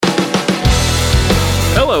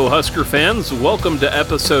Hello, Husker fans. Welcome to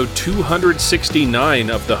episode 269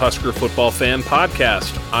 of the Husker Football Fan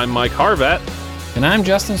Podcast. I'm Mike Harvat. And I'm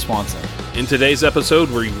Justin Swanson. In today's episode,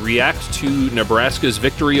 we react to Nebraska's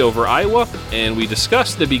victory over Iowa, and we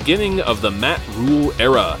discuss the beginning of the Matt Rhule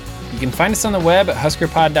era. You can find us on the web at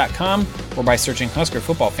huskerpod.com or by searching Husker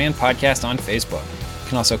Football Fan Podcast on Facebook. You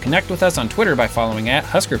can also connect with us on Twitter by following at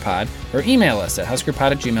HuskerPod or email us at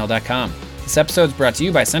huskerpod@gmail.com. This episode is brought to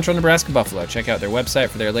you by Central Nebraska Buffalo. Check out their website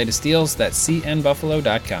for their latest deals. That's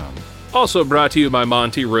cnbuffalo.com. Also brought to you by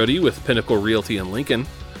Monty Rohde with Pinnacle Realty in Lincoln.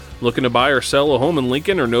 Looking to buy or sell a home in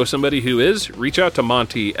Lincoln or know somebody who is? Reach out to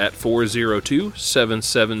Monty at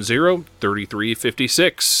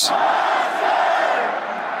 402-770-3356.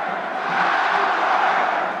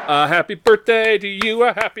 A happy birthday to you,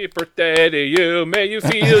 a happy birthday to you. May you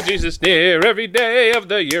feel Jesus near every day of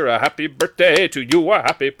the year. A happy birthday to you, a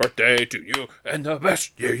happy birthday to you, and the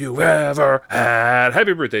best year you ever had.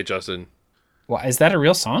 Happy birthday, Justin. Well, is that a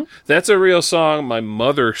real song? That's a real song my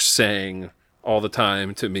mother sang all the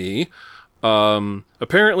time to me.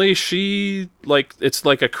 Apparently it's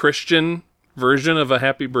like a Christian version of a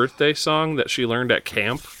happy birthday song that she learned at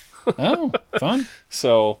camp. Oh, fun.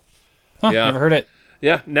 So, yeah. Never heard it.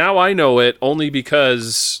 Yeah, now I know it only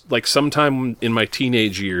because, like, sometime in my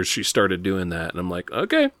teenage years, she started doing that, and I'm like,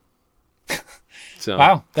 okay. So,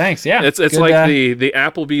 wow, thanks. Yeah, it's good, like the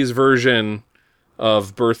Applebee's version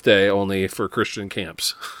of birthday, only for Christian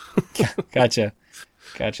camps. Gotcha.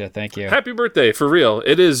 Thank you. Happy birthday, for real.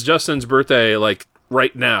 It is Justin's birthday, like,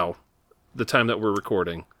 right now, the time that we're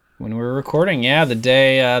recording. When we're recording, yeah, the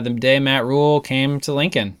day Matt Rhule came to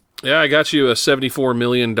Lincoln. Yeah, I got you a $74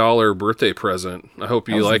 million birthday present. I hope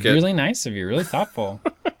you like it. Really nice of you. Really thoughtful.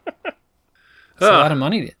 It's a lot of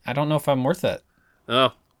money. I don't know if I'm worth it.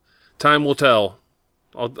 Oh, time will tell.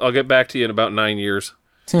 I'll get back to you in about 9 years.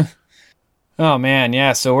 Oh man,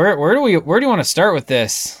 yeah. So where do you want to start with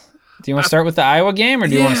this? Do you want to start with the Iowa game, or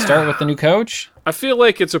do you want to start with the new coach? I feel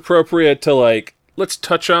like it's appropriate to let's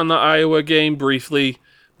touch on the Iowa game briefly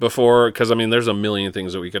before, because I mean, there's a million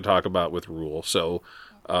things that we could talk about with Rhule. So.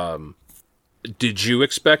 Did you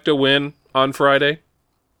expect a win on Friday?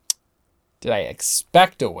 Did I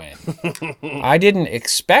expect a win? I didn't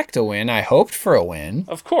expect a win. I hoped for a win.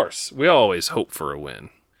 Of course. We always hope for a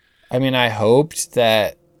win. I mean, I hoped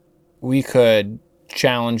that we could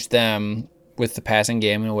challenge them with the passing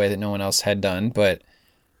game in a way that no one else had done, but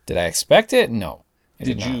did I expect it? No.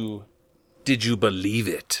 Did you believe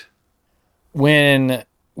it? When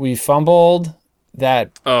we fumbled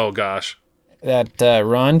that... Oh, gosh. That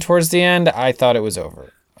run towards the end, I thought it was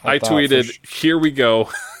over. I tweeted, "Here we go."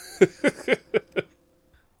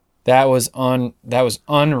 That was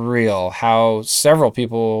unreal. How several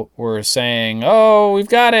people were saying, "Oh, we've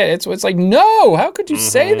got it." It's like, no. How could you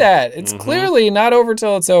say that? It's clearly not over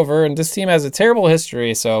till it's over. And this team has a terrible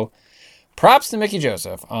history. So, props to Mickey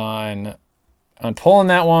Joseph on pulling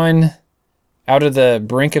that one out of the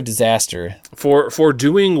brink of disaster. For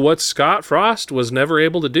doing what Scott Frost was never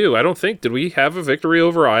able to do. I don't think. Did we have a victory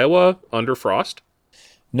over Iowa under Frost?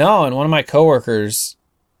 No, and one of my coworkers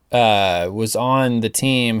was on the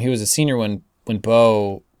team. He was a senior when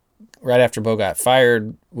Bo, right after Bo got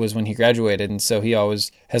fired, was when he graduated. And so he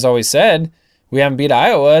has always said, we haven't beat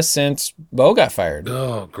Iowa since Bo got fired.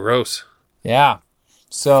 Oh, gross. Yeah.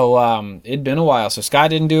 So it'd been a while. So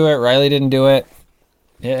Scott didn't do it. Riley didn't do it.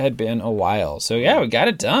 It had been a while. So, yeah, we got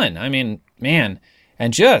it done. I mean, man.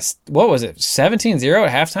 And just, what was it, 17-0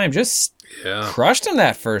 at halftime? Just crushed them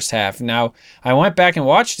that first half. Now, I went back and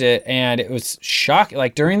watched it, and it was shocking.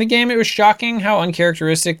 Like, during the game, it was shocking how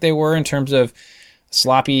uncharacteristic they were in terms of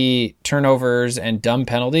sloppy turnovers and dumb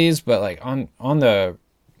penalties. But, like, on the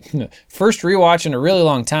first rewatch in a really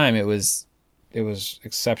long time, it was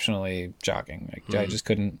exceptionally shocking. Like, I just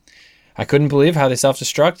couldn't believe how they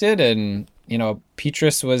self-destructed, and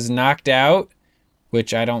Petrus was knocked out,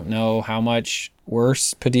 which I don't know how much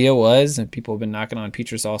worse Padilla was, and people have been knocking on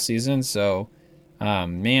Petrus all season. So,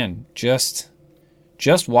 man, just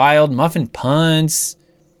wild. Muffin punts,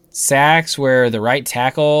 sacks where the right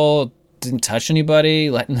tackle didn't touch anybody,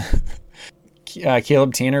 letting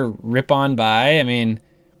Caleb Tanner rip on by. I mean,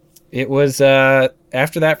 it was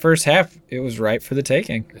after that first half, it was ripe for the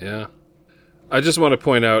taking. Yeah. I just want to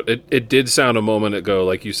point out, it did sound a moment ago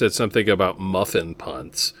like you said something about muffin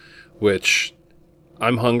punts, which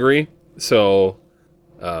I'm hungry, so,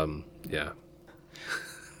 yeah.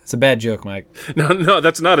 It's a bad joke, Mike. No,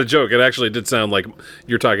 that's not a joke. It actually did sound like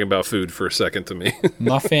you're talking about food for a second to me.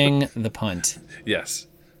 Muffing the punt. Yes.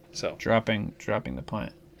 So dropping the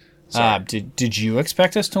punt. Did you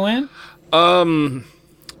expect us to win? I'm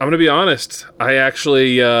going to be honest. I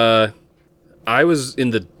actually, I I was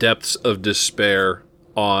in the depths of despair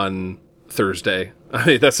on Thursday. I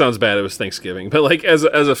mean, that sounds bad. It was Thanksgiving, but like as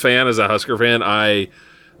a fan, as a Husker fan, I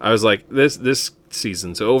was like, this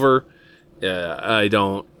season's over. I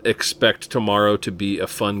don't expect tomorrow to be a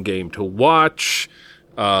fun game to watch,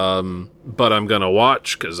 but I'm gonna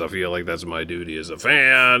watch because I feel like that's my duty as a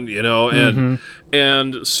fan, you know.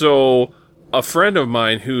 And so a friend of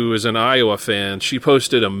mine who is an Iowa fan, she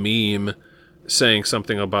posted a meme saying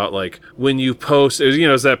something about like when you post,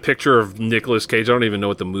 it's that picture of Nicolas Cage. I don't even know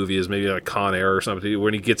what the movie is, maybe like Con Air or something,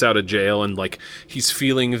 when he gets out of jail and like he's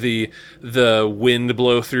feeling the wind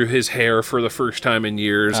blow through his hair for the first time in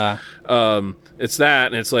years. It's that,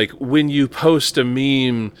 and it's like when you post a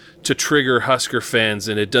meme to trigger Husker fans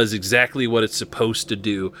and it does exactly what it's supposed to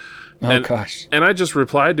do. Gosh. And I just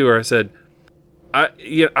replied to her, I said, I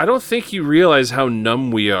don't think you realize how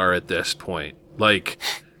numb we are at this point. Like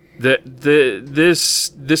this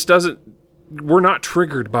doesn't, we're not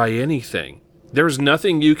triggered by anything. There's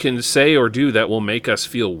nothing you can say or do that will make us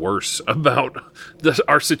feel worse about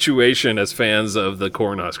our situation as fans of the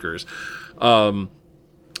Cornhuskers.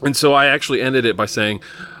 And so I actually ended it by saying,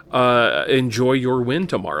 enjoy your win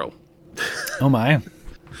tomorrow. Oh my.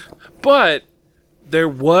 But there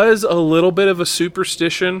was a little bit of a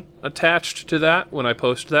superstition attached to that when I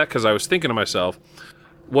posted that, because I was thinking to myself,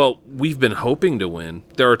 well, we've been hoping to win.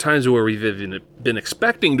 There are times where we've been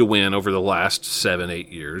expecting to win over the last 7-8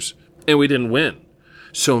 years, and we didn't win.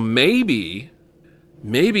 So maybe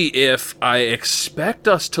if I expect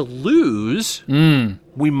us to lose,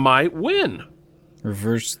 we might win.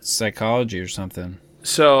 Reverse psychology or something.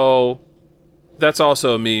 So that's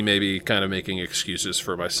also me maybe kind of making excuses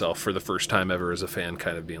for myself for the first time ever as a fan,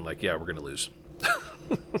 kind of being like, yeah, we're going to lose.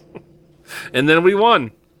 And then we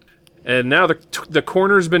won. And now the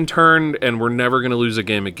corner's been turned, and we're never going to lose a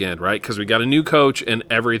game again, right? Because we got a new coach, and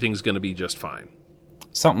everything's going to be just fine.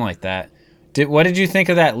 Something like that. What did you think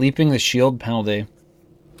of that leaping the shield penalty?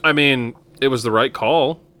 I mean, it was the right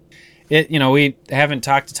call. We haven't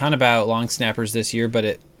talked a ton about long snappers this year,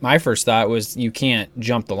 but my first thought was you can't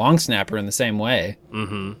jump the long snapper in the same way.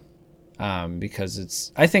 Mm-hmm.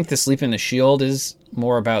 Because I think this leaping the shield is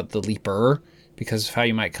more about the leaper because of how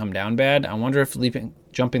you might come down bad. I wonder if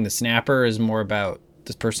jumping the snapper is more about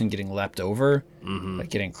this person getting leapt over, like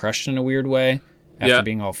getting crushed in a weird way after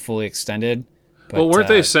being all fully extended. But, well, weren't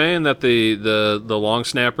they saying that the long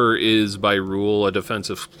snapper is by rule a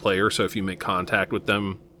defensive player? So if you make contact with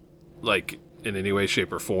them, like in any way,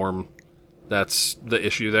 shape, or form, that's the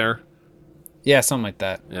issue there? Yeah, something like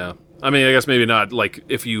that. Yeah. I mean, I guess maybe not like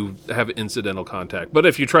if you have incidental contact, but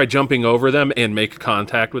if you try jumping over them and make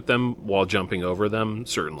contact with them while jumping over them,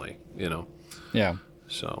 certainly, Yeah.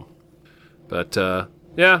 So, but it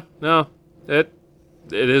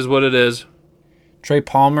is what it is. Trey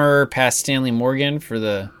Palmer passed Stanley Morgan for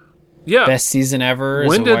the best season ever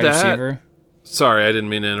as a wide receiver. Sorry, I didn't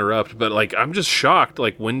mean to interrupt, but like I'm just shocked.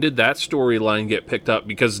 Like, when did that storyline get picked up?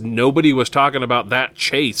 Because nobody was talking about that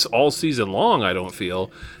chase all season long, I don't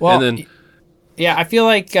feel. Well, and then, yeah, I feel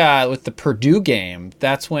like with the Purdue game,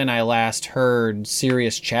 that's when I last heard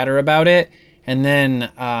serious chatter about it. And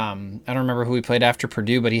then I don't remember who he played after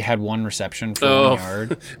Purdue, but he had one reception for 1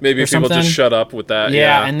 yard. Maybe people just shut up with that.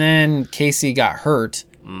 Yeah, and then Casey got hurt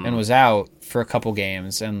and was out for a couple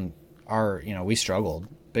games, and we struggled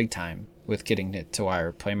big time with getting it to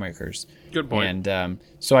our playmakers. Good point. And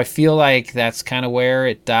so I feel like that's kind of where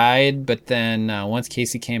it died. But then once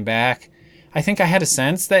Casey came back, I think I had a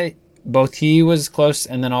sense that both he was close,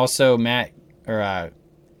 and then also Matt Grant.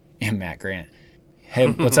 Hey,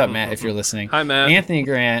 what's up, Matt, if you're listening? Hi, Matt. Anthony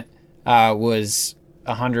Grant was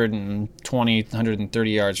 120,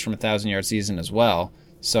 130 yards from a 1,000-yard season as well.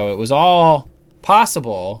 So it was all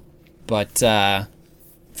possible, but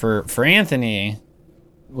for Anthony,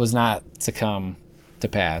 was not to come to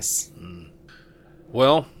pass.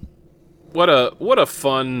 Well, what a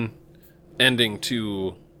fun ending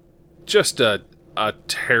to just a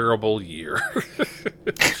terrible year.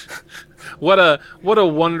 What a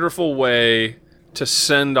wonderful way to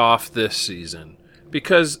send off this season,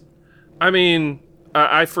 because I mean,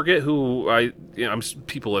 I forget who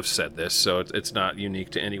people have said this, so it's not unique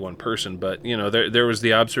to any one person, but there was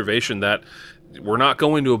the observation that we're not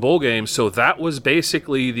going to a bowl game, so that was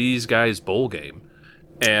basically these guys' bowl game.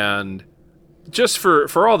 And just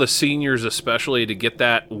for all the seniors especially to get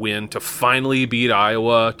that win, to finally beat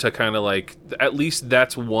Iowa, to kind of like, at least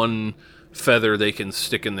that's one feather they can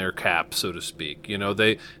stick in their cap, so to speak.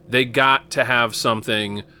 They got to have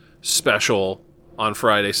something special on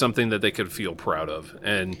Friday, something that they could feel proud of.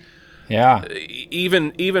 And Yeah.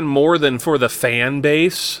 Even more than for the fan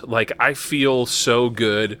base, like, I feel so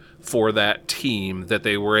good for that team that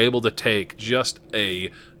they were able to take just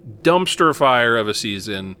a dumpster fire of a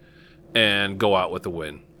season and go out with the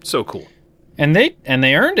win. So cool. And they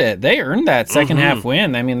earned it. They earned that second half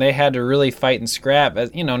win. I mean, they had to really fight and scrap.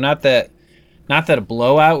 You know, not that a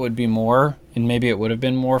blowout would be more, and maybe it would have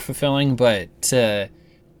been more fulfilling, but to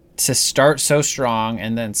start so strong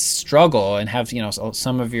and then struggle and have, you know,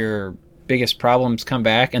 some of your biggest problems come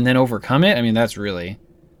back and then overcome it. I mean, it's really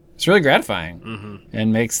gratifying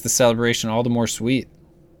and makes the celebration all the more sweet.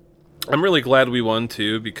 I'm really glad we won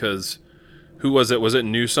too, because who was it? Was it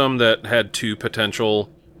Newsome that had 2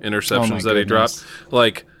 potential interceptions that he dropped?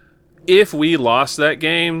 Like, if we lost that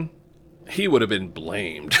game, he would have been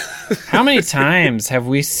blamed. How many times have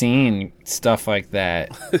we seen stuff like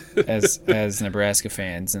that as Nebraska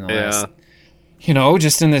fans in the last, you know,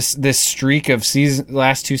 just in this streak of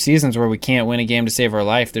last 2 seasons where we can't win a game to save our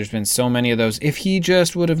life? There's been so many of those. If he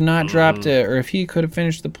just would have not dropped it, or if he could have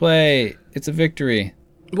finished the play, it's a victory.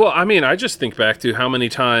 Well, I mean, I just think back to how many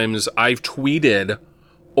times I've tweeted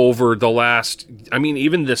over the last, I mean,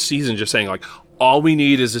 even this season, just saying, like, all we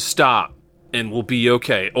need is a stop and we'll be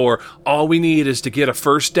okay. Or all we need is to get a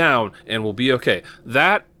first down and we'll be okay.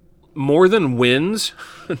 That, more than wins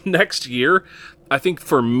next year, I think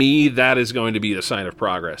for me, that is going to be the sign of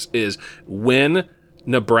progress, is when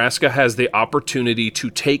Nebraska has the opportunity to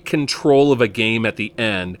take control of a game at the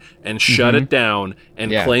end and shut it down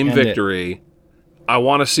and claim victory. I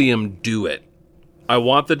want to see him do it. I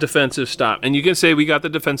want the defensive stop. And you can say we got the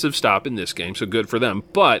defensive stop in this game, so good for them.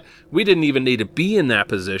 But we didn't even need to be in that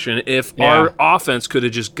position if our offense could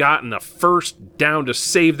have just gotten a first down to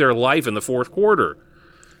save their life in the fourth quarter.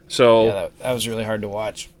 So that was really hard to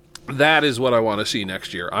watch. That is what I want to see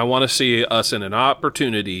next year. I want to see us in an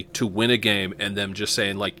opportunity to win a game and them just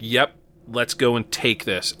saying, like, yep, let's go and take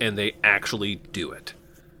this. And they actually do it.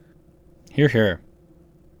 Hear, hear.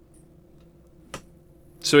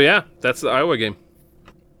 So, yeah, that's the Iowa game.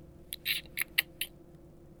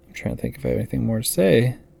 I'm trying to think if I have anything more to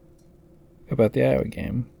say about the Iowa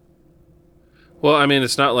game. Well, I mean,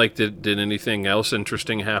 it's not like did anything else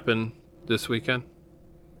interesting happen this weekend?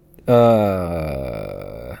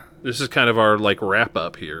 This is kind of our, like, wrap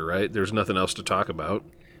up here, right? There's nothing else to talk about.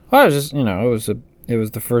 Well, I was just, you know, it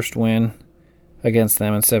was the first win against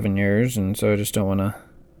them in 7 years, and so I just don't want to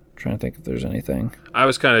try and think if there's anything. I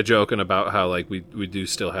was kind of joking about how, like, we do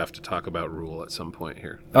still have to talk about Rule at some point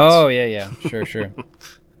here. Oh, yeah. Sure.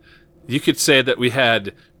 You could say that we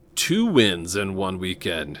had 2 wins in one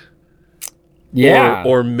weekend. Yeah.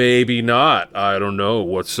 Or maybe not. I don't know.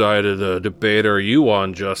 What side of the debate are you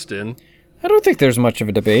on, Justin? I don't think there's much of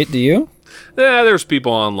a debate, do you? Yeah, there's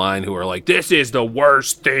people online who are like, this is the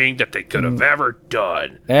worst thing that they could have ever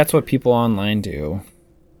done. That's what people online do.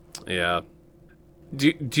 Yeah.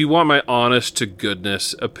 Do you want my honest to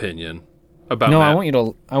goodness opinion about No, Matt?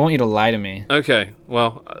 I want you to lie to me. Okay.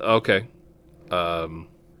 Well, okay.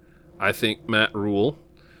 I think Matt Rule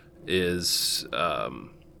is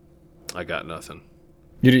I got nothing.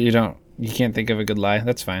 You can't think of a good lie.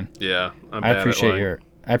 That's fine. Yeah, I'm I bad appreciate at lying.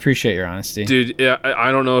 I appreciate your honesty. Dude, yeah,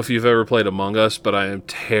 I don't know if you've ever played Among Us, but I am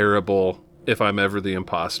terrible if I'm ever the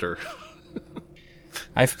imposter.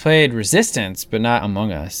 I've played Resistance, but not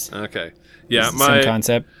Among Us. Okay. Yeah, It's the same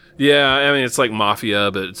concept. Yeah, I mean, it's like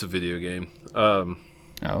Mafia, but it's a video game.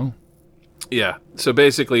 Oh. Yeah. So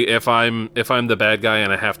basically, if I'm the bad guy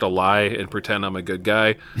and I have to lie and pretend I'm a good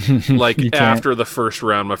guy, like after the first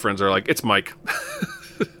round, my friends are like, "It's Mike."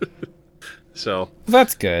 So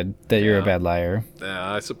That's good that you're a bad liar.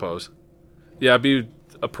 yeah, I suppose. Yeah, it'd be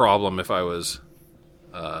a problem if I was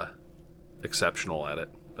exceptional at it,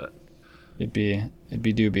 but It'd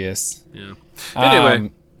be dubious. yeah.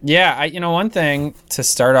 Anyway, Yeah, one thing to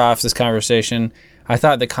start off this conversation, I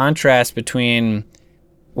thought the contrast between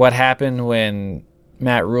what happened when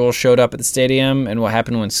Matt Rule showed up at the stadium and what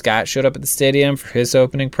happened when Scott showed up at the stadium for his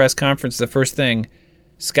opening press conference, the first thing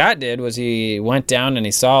Scott did was he went down and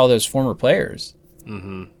he saw all those former players.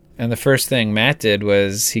 Mm-hmm. And the first thing Matt did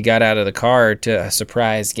was he got out of the car to a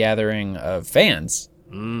surprise gathering of fans.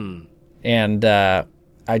 Mm. And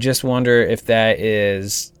I just wonder if that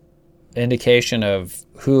is indication of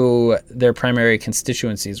who their primary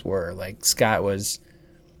constituencies were. Like Scott was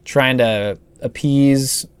trying to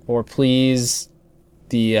appease or please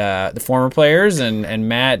the former players, and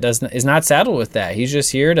Matt is not saddled with that. He's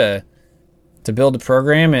just here to build a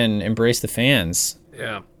program and embrace the fans.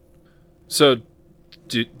 yeah. So,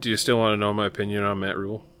 do you still want to know my opinion on Matt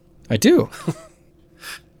Rule? I do.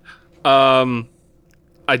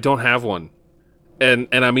 I don't have one, and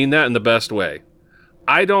I mean that in the best way.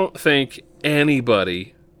 I don't think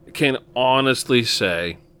anybody can honestly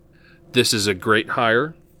say this is a great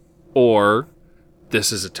hire or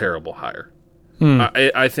this is a terrible hire.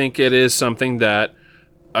 I think it is something that,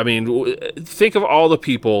 I mean, think of all the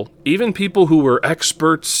people, even people who were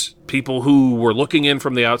experts, people who were looking in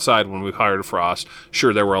from the outside when we hired Frost.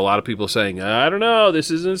 Sure, there were a lot of people saying, I don't know, this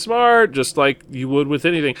isn't smart, just like you would with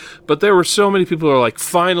anything. But there were so many people who are like,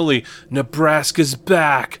 finally, Nebraska's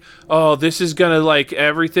back. Oh, this is going to, like,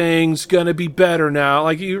 everything's going to be better now.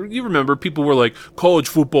 Like, you remember people were like, college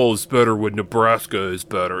football is better when Nebraska is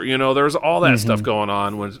better. You know, there's all that stuff going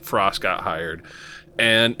on when Frost got hired.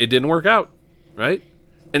 And it didn't work out, right?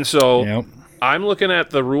 And so I'm looking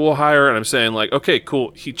at the Rule hire and I'm saying, like, okay,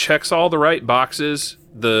 cool. He checks all the right boxes.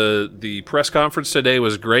 The press conference today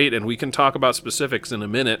was great, and we can talk about specifics in a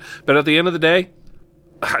minute. But at the end of the day,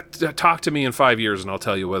 talk to me in 5 years and I'll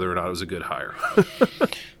tell you whether or not it was a good hire.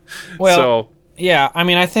 Well, yeah, I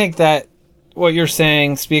mean, I think that what you're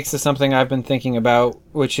saying speaks to something I've been thinking about,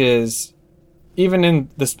 which is even in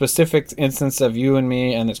the specific instance of you and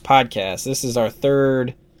me and this podcast, this is our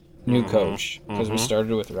third new coach because we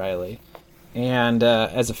started with Riley. And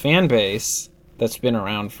as a fan base that's been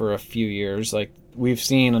around for a few years, like we've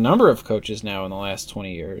seen a number of coaches now in the last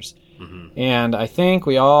 20 years. And I think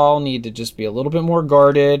we all need to just be a little bit more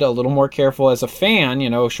guarded, a little more careful as a fan, you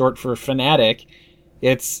know, short for fanatic.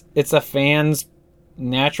 It's a fan's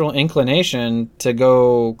natural inclination to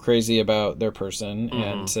go crazy about their person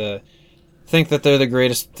and to think that they're the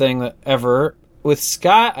greatest thing ever. With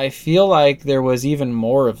Scott, I feel like there was even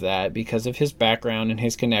more of that because of his background and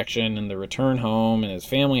his connection and the return home and his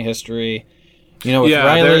family history. You know, with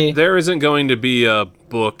Riley, there isn't going to be a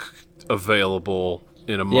book available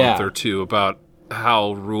in a month or two about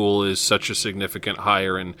how Rule is such a significant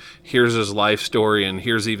hire, and here's his life story, and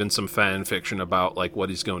here's even some fan fiction about like what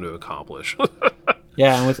he's going to accomplish.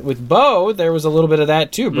 Yeah, and with Bo, there was a little bit of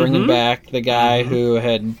that too, bringing back the guy who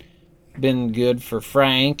had been good for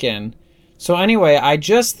Frank. And so anyway, I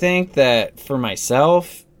just think that for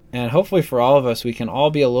myself, and hopefully for all of us, we can all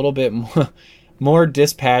be a little bit more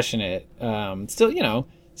dispassionate.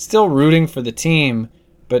 Still rooting for the team,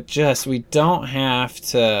 but just we don't have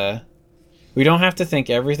to think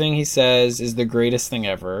everything he says is the greatest thing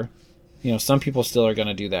ever. You know, some people still are going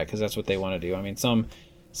to do that because that's what they want to do. I mean, some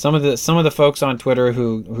of the folks on Twitter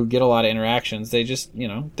who get a lot of interactions, they just, you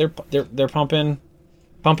know, they're pumping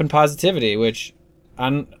positivity, which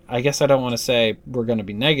I guess I don't want to say we're going to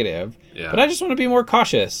be negative, but I just want to be more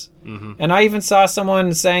cautious. And I even saw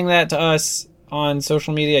someone saying that to us on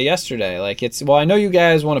social media yesterday. Like, well, I know you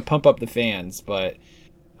guys want to pump up the fans, but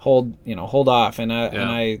hold off. And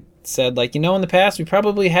I said, like, you know, in the past we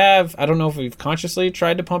probably have. I don't know if we've consciously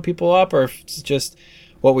tried to pump people up or if it's just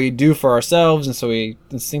what we do for ourselves, and so we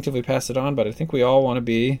instinctively pass it on. But I think we all want to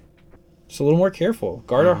be just a little more careful,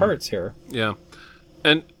 guard our hearts here. Yeah,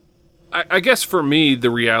 and I guess for me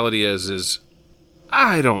the reality is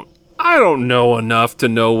I don't know enough to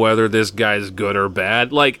know whether this guy's good or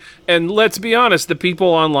bad. Like, and let's be honest, the people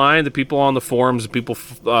online, the people on the forums, the people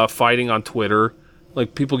fighting on Twitter.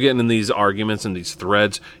 Like, people getting in these arguments and these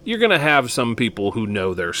threads, you're going to have some people who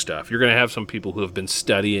know their stuff. You're going to have some people who have been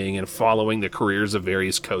studying and following the careers of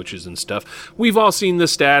various coaches and stuff. We've all seen the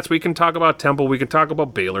stats. We can talk about Temple. We can talk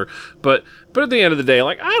about Baylor. But at the end of the day,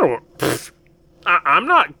 like, I'm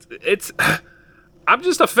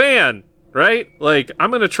just a fan, right? Like, I'm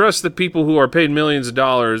going to trust the people who are paid millions of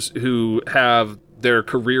dollars, who have their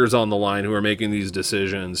careers on the line, who are making these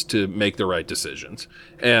decisions to make the right decisions.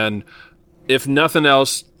 And if nothing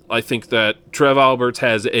else, I think that Trev Alberts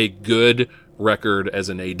has a good record as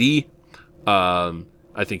an AD.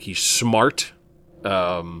 I think he's smart.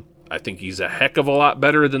 I think he's a heck of a lot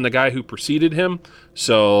better than the guy who preceded him.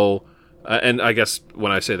 So, and I guess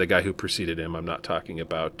when I say the guy who preceded him, I'm not talking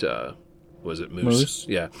about, was it Moose?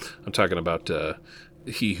 Yeah. I'm talking about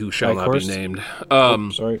he who shall not be named.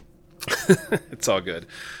 Sorry. It's all good.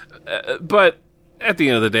 But at the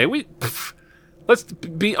end of the day, let's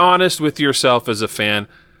be honest with yourself as a fan.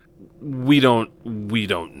 We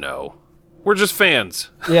don't know. We're just fans.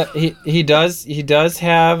 Yeah, he does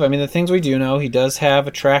have, I mean, the things we do know, he does have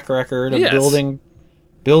a track record of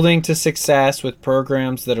building to success with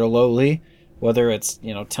programs that are lowly, whether it's,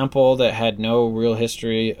 you know, Temple that had no real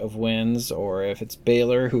history of wins, or if it's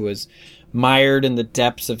Baylor who was mired in the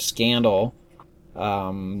depths of scandal.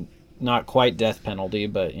 Not quite death penalty,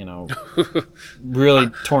 but, you know, really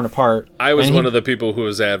torn apart. I was one of the people who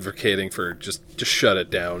was advocating for just shut it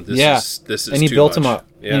down. This is and he too built much. him up.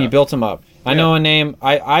 Yeah. And he built him up. I know a name.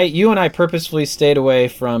 You and I purposefully stayed away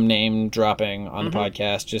from name dropping on the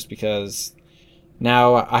podcast just because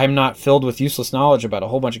Now, I'm not filled with useless knowledge about a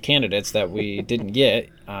whole bunch of candidates that we didn't get,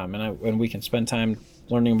 and we can spend time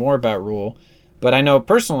learning more about Rule. But I know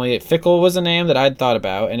personally, Fickle was a name that I'd thought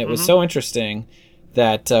about, and it was so interesting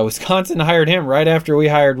that Wisconsin hired him right after we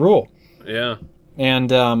hired Rule. Yeah.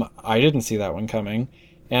 And I didn't see that one coming.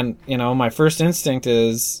 And, my first instinct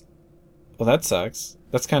is, well, that sucks.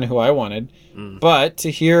 That's kind of who I wanted. But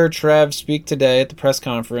to hear Trev speak today at the press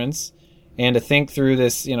conference and to think through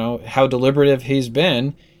this, how deliberative he's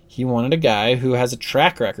been, he wanted a guy who has a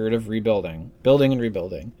track record of building and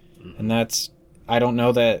rebuilding. And that's, I don't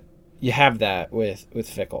know that you have that with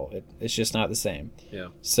Fickle. It's just not the same. Yeah.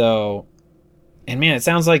 So, and man, it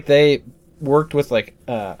sounds like they worked with like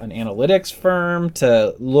an analytics firm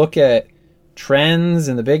to look at trends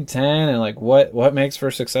in the Big Ten and like what makes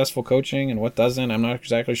for successful coaching and what doesn't. I'm not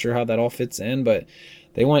exactly sure how that all fits in, but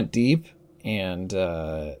they went deep and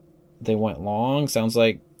they went long. Sounds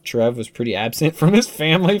like Trev was pretty absent from his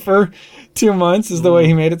family for 2 months is the way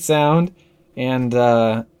he made it sound. And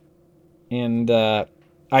I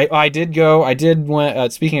did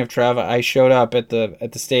went speaking of Trev, I showed up at the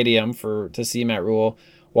stadium to see Matt Rule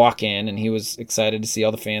walk in, and he was excited to see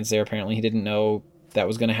all the fans there. Apparently he didn't know that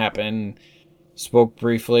was going to happen. Spoke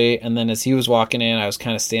briefly, and then as he was walking in, I was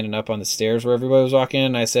kind of standing up on the stairs where everybody was walking in,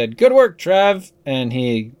 and I said, "Good work, Trev," and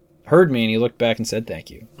he heard me and he looked back and said thank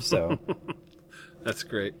you. So that's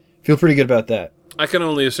great. Feel pretty good about that. I can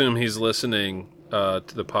only assume he's listening to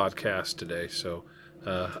the podcast today, so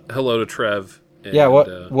hello to Trev. And, yeah,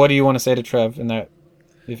 what do you want to say to Trev in that,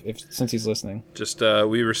 if since he's listening? Just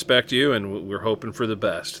we respect you, and we're hoping for the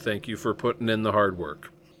best. Thank you for putting in the hard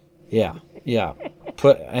work. Yeah.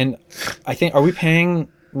 And I think, are we paying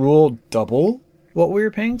Rule double what we were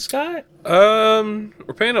paying Scott?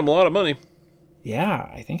 We're paying him a lot of money. Yeah,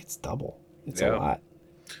 I think it's double. It's a lot.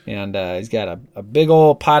 And he's got a big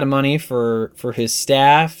old pot of money for his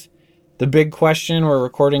staff. The big question, we're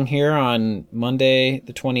recording here on Monday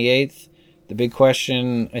the 28th. The big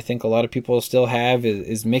question I think a lot of people still have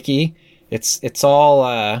is Mickey. It's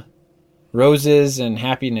all roses and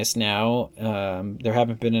happiness now. There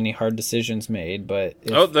haven't been any hard decisions made, but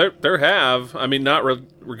there have. I mean, not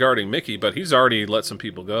regarding Mickey, but he's already let some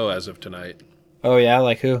people go as of tonight. Oh yeah,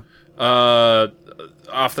 like who?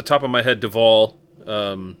 Off the top of my head, Duvall.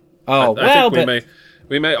 I think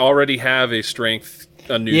we may already have a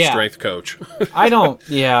new strength coach. I don't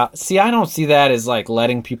see that as like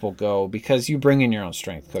letting people go because you bring in your own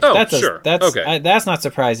strength coach. Oh, sure. That's okay. That's not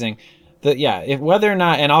surprising. Whether or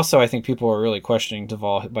not, and also I think people were really questioning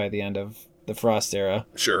Duvall by the end of the Frost era.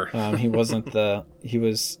 Sure. He wasn't he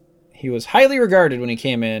was highly regarded when he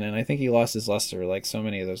came in, and I think he lost his luster like so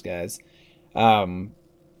many of those guys.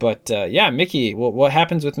 Mickey. Well, what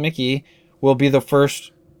happens with Mickey will be the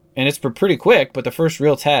first, and it's pretty quick, but the first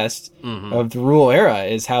real test of the Rule era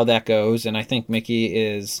is how that goes. And I think Mickey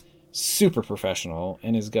is super professional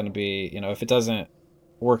and is going to be, if it doesn't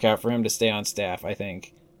work out for him to stay on staff, I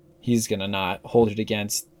think he's going to not hold it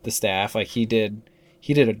against the staff. Like he did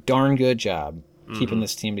a darn good job keeping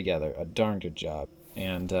this team together, a darn good job.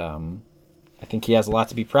 And I think he has a lot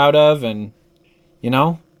to be proud of. And,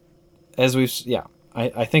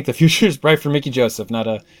 I think the future is bright for Mickey Joseph, not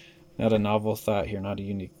a novel thought here, not a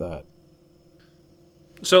unique thought.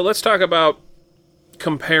 So let's talk about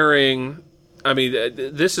comparing. I mean,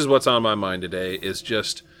 this is what's on my mind today, is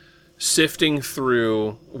just sifting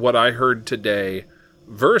through what I heard today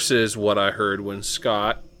versus what I heard when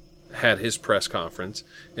Scott had his press conference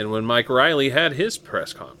and when Mike Riley had his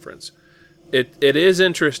press conference. It is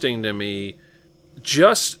interesting to me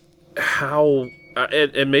just how...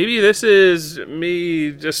 and maybe this is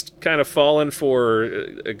me just kind of falling for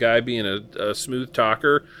a guy being a smooth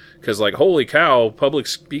talker, because like, holy cow, public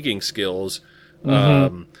speaking skills.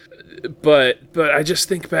 But I just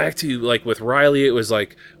think back to like with Riley, it was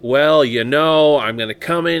like, well, I'm going to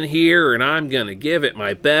come in here and I'm going to give it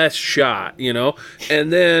my best shot,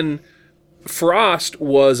 and then Frost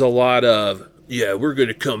was a lot of, we're going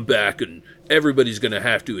to come back and everybody's going to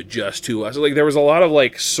have to adjust to us. Like there was a lot of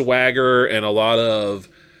like swagger and a lot of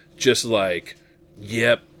just like,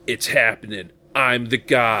 yep, it's happening. I'm the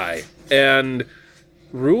guy. And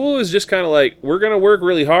Rule is just kind of like, we're going to work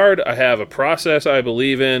really hard. I have a process I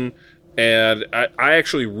believe in. And I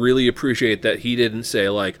actually really appreciate that he didn't say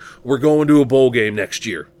like, we're going to a bowl game next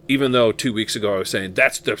year. Even though 2 weeks ago I was saying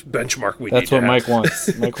that's the benchmark we need to have. That's what Mike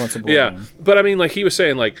wants. Mike wants a bowl game. But I mean, like he was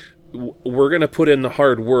saying, like, we're going to put in the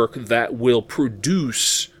hard work that will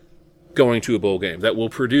produce going to a bowl game, that will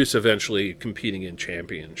produce eventually competing in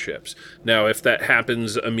championships. Now, if that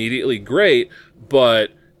happens immediately, great,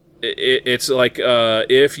 but it's like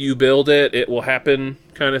if you build it, it will happen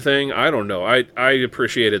kind of thing. I don't know. I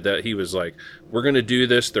appreciated that he was like, we're going to do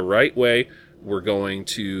this the right way. We're going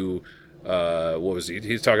to what was he?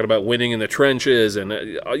 He's talking about winning in the trenches, and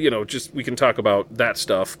just we can talk about that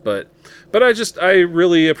stuff. But I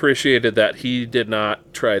really appreciated that he did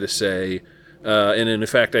not try to say, and in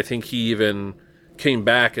fact, I think he even came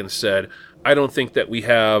back and said, I don't think that we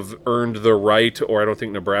have earned the right, or I don't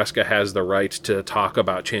think Nebraska has the right to talk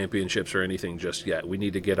about championships or anything just yet. We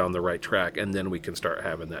need to get on the right track, and then we can start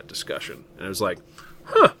having that discussion. And it was like,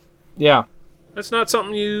 yeah, that's not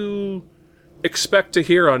something you expect to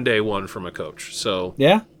hear on day one from a coach. So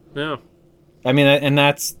yeah. I mean,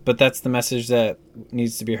 that's the message that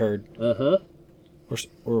needs to be heard.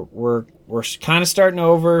 We're kind of starting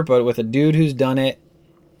over, but with a dude who's done it.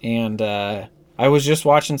 And I was just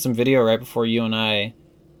watching some video right before you and I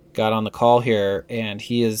got on the call here, and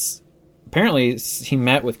he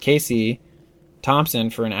met with Casey Thompson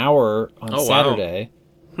for an hour on Saturday.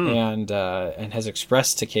 Wow. And has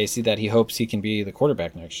expressed to Casey that he hopes he can be the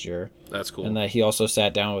quarterback next year. That's cool. And that he also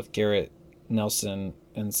sat down with Garrett Nelson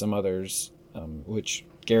and some others, which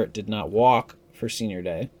Garrett did not walk for senior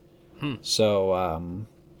day. So,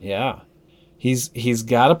 yeah. He's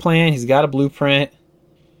got a plan. He's got a blueprint.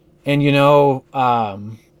 And,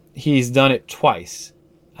 he's done it twice.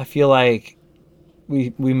 I feel like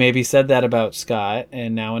we maybe said that about Scott,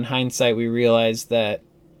 and now in hindsight we realize that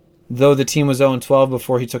though the team was 0-12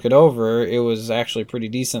 before he took it over, it was actually pretty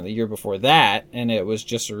decent the year before that, and it was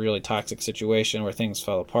just a really toxic situation where things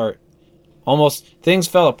fell apart. Things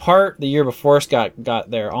fell apart the year before Scott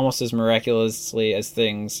got there, almost as miraculously as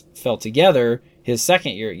things fell together his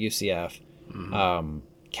second year at UCF.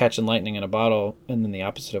 Catching lightning in a bottle, and then the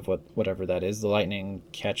opposite of whatever that is, the lightning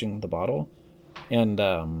catching the bottle. And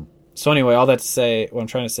so anyway, all that to say, what I'm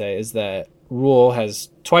trying to say is that Rule has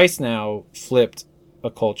twice now flipped a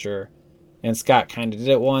culture, and Scott kind of did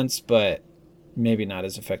it once, but maybe not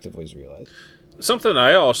as effectively as realized. Something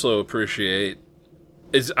I also appreciate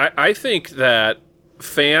is I think that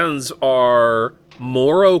fans are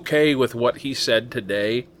more okay with what he said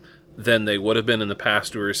today than they would have been in the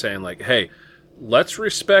past, who were saying like, hey, let's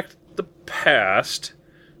respect the past,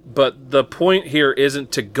 but the point here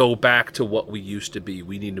isn't to go back to what we used to be.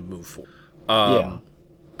 We need to move forward.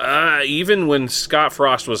 Even when Scott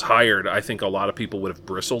Frost was hired, I think a lot of people would have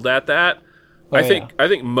bristled at that. I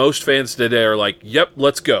think most fans today are like, yep,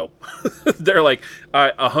 let's go. They're like,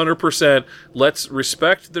 100%, let's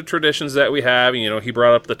respect the traditions that we have. He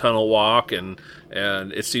brought up the tunnel walk, and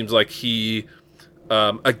it seems like he...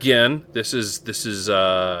 again, this is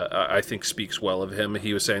I think speaks well of him.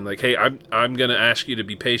 He was saying like, hey, I'm going to ask you to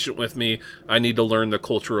be patient with me. I need to learn the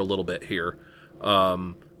culture a little bit here.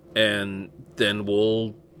 And then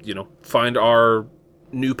we'll, find our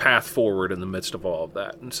new path forward in the midst of all of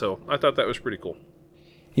that. And so I thought that was pretty cool.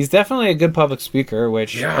 He's definitely a good public speaker,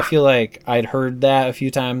 which I feel like I'd heard that a few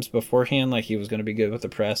times beforehand, like he was going to be good with the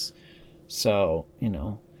press. So,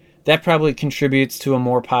 that probably contributes to a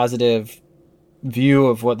more positive view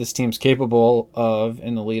of what this team's capable of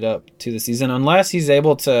in the lead up to the season, unless he's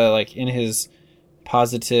able to, like, in his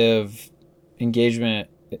positive engagement,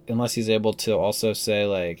 unless he's able to also say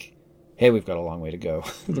like, hey, we've got a long way to go.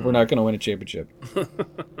 We're not going to win a championship.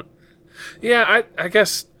 Yeah, I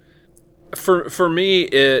guess for me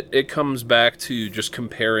it comes back to just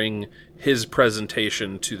comparing his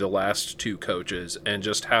presentation to the last two coaches, and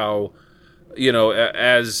just how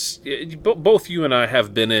as both you and I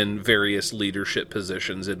have been in various leadership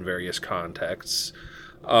positions in various contexts,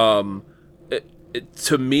 to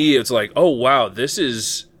me, it's like, oh, wow, this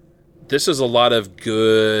is a lot of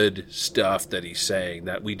good stuff that he's saying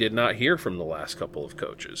that we did not hear from the last couple of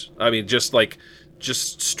coaches. I mean, just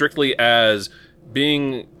strictly as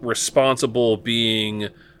being responsible, being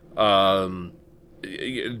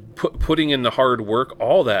putting in the hard work,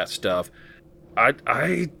 all that stuff. I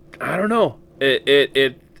don't know.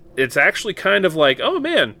 It's actually kind of like, oh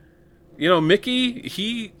man, Mickey,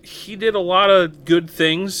 he did a lot of good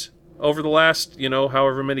things over the last,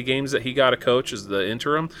 however many games that he got to coach as the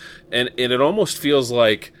interim, and it almost feels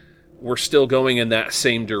like we're still going in that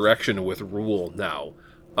same direction with Rule now.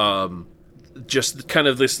 Just kind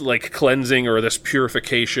of this like cleansing or this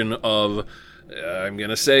purification of, I'm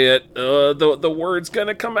gonna say it, the word's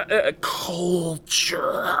gonna come out,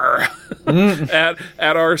 culture at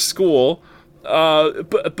our school.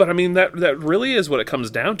 But I mean that really is what it comes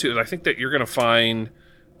down to. And I think that you're gonna find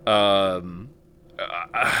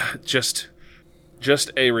just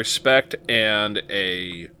a respect and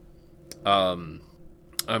a I'm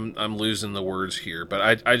losing the words here,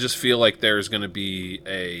 but I just feel like there's gonna be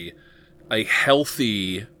a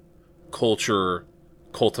healthy culture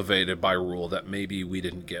cultivated by Rule that maybe we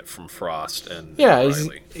didn't get from Frost and Yeah,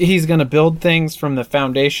 Riley. he's going to build things from the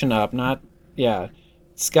foundation up, not, yeah.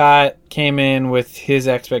 Scott came in with his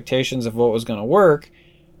expectations of what was going to work,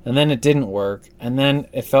 and then it didn't work, and then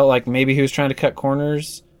it felt like maybe he was trying to cut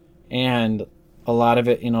corners, and a lot of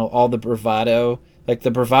it, all the bravado, like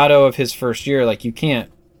the bravado of his first year, like you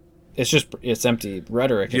can't, it's empty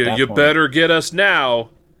rhetoric at that You point. better get us now,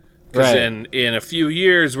 because Right. in a few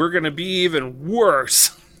years we're going to be even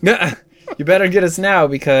worse. You better get us now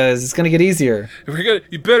because it's going to get easier.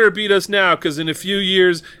 You better beat us now, because in a few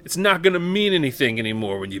years it's not going to mean anything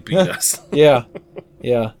anymore when you beat us. Yeah.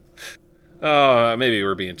 Yeah. Oh, maybe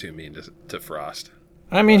we're being too mean to Frost.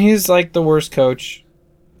 I mean, he's like the worst coach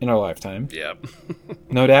in our lifetime. Yeah.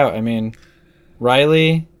 No doubt. I mean,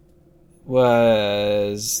 Riley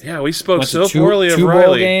was Yeah, we spoke went so to poorly of two bowl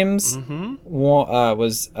Riley. games. Mm-hmm. One,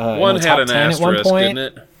 was in One the had top an 10 at one asterisk, point.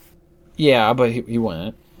 didn't it? Yeah, but he won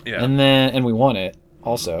it. Yeah. And we won it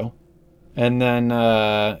also. And then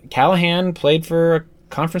Callahan played for a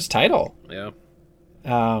conference title. Yeah.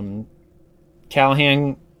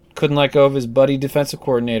 Callahan couldn't let go of his buddy defensive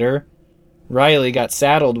coordinator. Riley had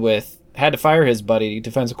to fire his buddy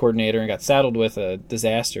defensive coordinator and got saddled with a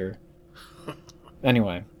disaster.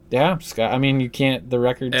 Anyway, yeah, Scott. I mean, you can't. The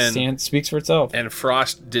record speaks for itself. And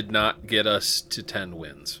Frost did not get us to 10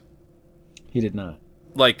 wins. He did not.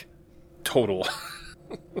 Like, total.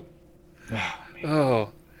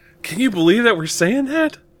 Oh, can you believe that we're saying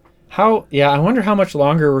that? How? Yeah, I wonder how much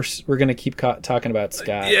longer we're going to keep talking about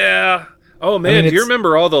Scott. Yeah. Oh man, I mean, do you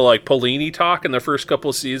remember all the Pelini talk in the first couple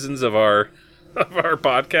of seasons of our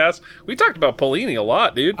podcast? We talked about Pelini a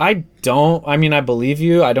lot, dude. I don't. I mean, I believe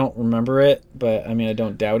you. I don't remember it, but I mean, I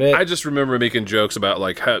don't doubt it. I just remember making jokes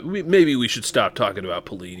about how maybe we should stop talking about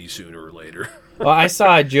Pelini sooner or later. Well, I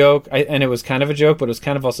saw a joke, and it was kind of a joke, but it was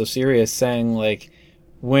kind of also serious, saying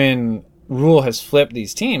when Rule has flipped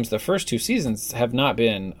these teams, the first two seasons have not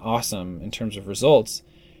been awesome in terms of results.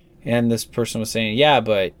 And this person was saying, yeah,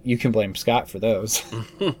 but you can blame Scott for those.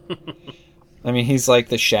 I mean, he's like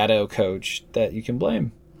the shadow coach that you can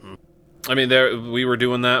blame. I mean, we were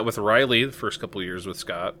doing that with Riley the first couple of years with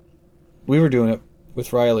Scott. We were doing it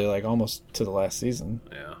with Riley almost to the last season.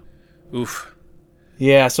 Yeah. Oof.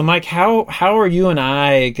 Yeah, so Mike, how are you and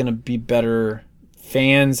I going to be better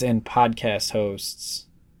fans and podcast hosts?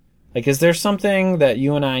 Is there something that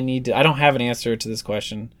you and I need to... I don't have an answer to this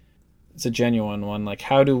question. It's a genuine one.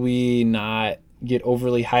 How do we not get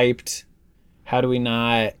overly hyped? How do we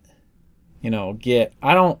not, get...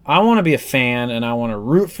 I want to be a fan, and I want to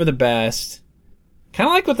root for the best. Kind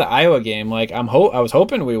of like with the Iowa game. I was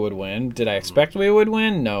hoping we would win. Did I expect we would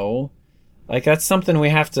win? No. That's something we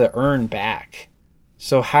have to earn back.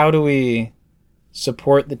 So how do we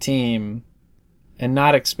support the team and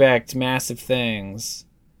not expect massive things,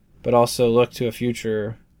 but also look to a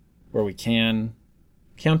future where we can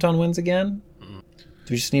count on wins again? Do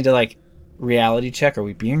we just need to reality check? Are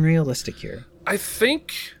we being realistic here? I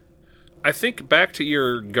think back to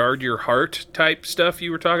your guard your heart type stuff you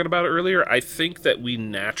were talking about earlier. I think that we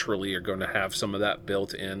naturally are going to have some of that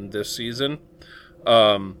built in this season.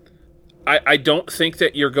 I don't think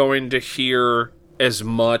that you're going to hear as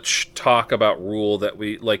much talk about Rule that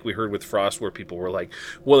we heard with Frost, where people were like,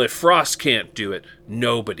 well, if Frost can't do it,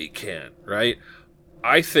 nobody can, right?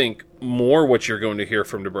 I think more what you're going to hear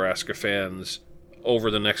from Nebraska fans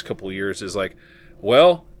over the next couple of years is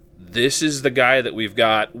well, this is the guy that we've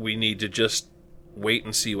got. We need to just wait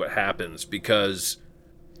and see what happens, because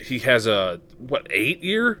he has a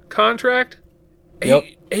 8-year contract? Yep.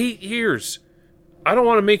 8 years. I don't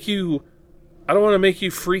want to make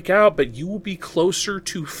you freak out, but you will be closer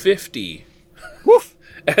to 50 Woof.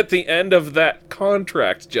 at the end of that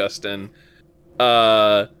contract, Justin,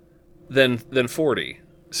 than 40.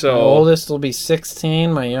 So My oldest will be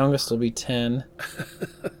 16. My youngest will be 10.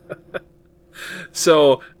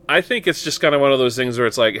 So I think it's just kind of one of those things where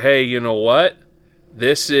it's hey, you know what?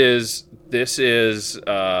 This is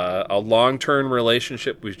a long-term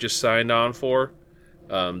relationship we've just signed on for.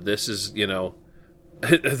 This is,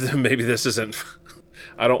 maybe this isn't,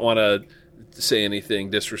 I don't want to say anything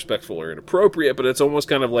disrespectful or inappropriate, but it's almost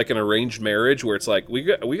kind of like an arranged marriage where it's we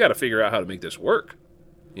got to figure out how to make this work.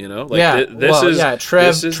 Trev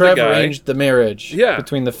arranged the marriage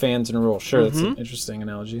between the fans and Rule. Sure, that's an interesting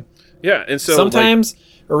analogy. Yeah, and so sometimes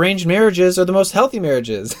arranged marriages are the most healthy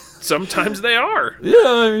marriages. Sometimes they are. Yeah,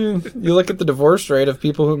 I mean, you look at the divorce rate of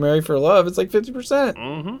people who marry for love, it's 50%.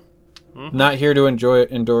 Mm-hmm. Not here to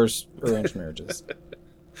endorse arranged marriages.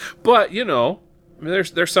 But,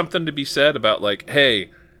 there's something to be said about hey,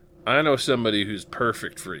 I know somebody who's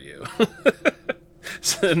perfect for you.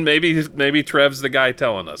 And maybe Trev's the guy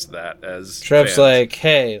telling us that. As Trev's fans. like,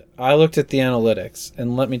 hey, I looked at the analytics,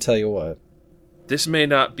 and let me tell you what. This may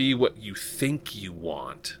not be what you think you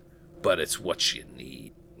want, but it's what you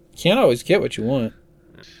need. You can't always get what you want.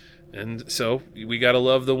 And so we gotta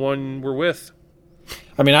love the one we're with.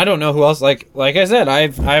 I mean, I don't know who else. Like I said,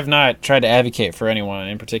 I've not tried to advocate for anyone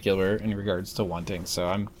in particular in regards to wanting. So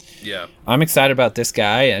I'm excited about this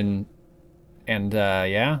guy, and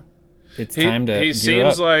yeah, it's time to. He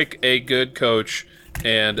seems like a good coach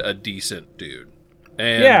and a decent dude.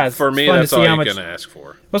 And yeah, for me, that's all you can ask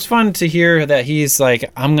for. It was fun to hear that he's like,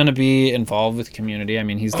 I'm going to be involved with community. I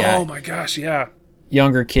mean, he's got oh my gosh, yeah,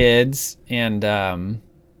 younger kids, and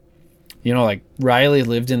like Riley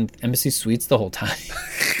lived in Embassy Suites the whole time.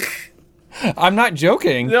 I'm not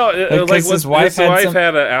joking. No, like his wife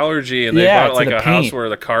had an allergy, and they bought like a house where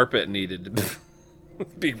the carpet needed to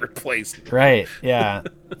be replaced. Right? Yeah.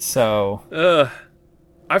 So.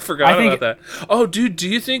 I forgot about that. Oh, dude, do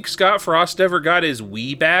you think Scott Frost ever got his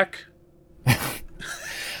Wii back?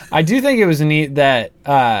 I do think it was neat that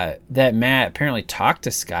Matt apparently talked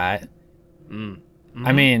to Scott. Mm-hmm.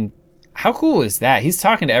 I mean, how cool is that? He's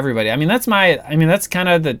talking to everybody. I mean, that's kind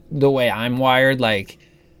of the way I'm wired. Like,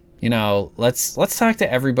 let's talk to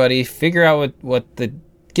everybody, figure out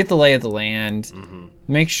get the lay of the land,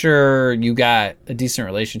 make sure you got a decent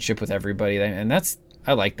relationship with everybody, and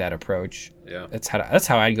I like that approach. Yeah, that's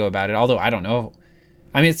how I'd go about it. Although I don't know.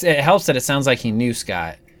 I mean, it helps that it sounds like he knew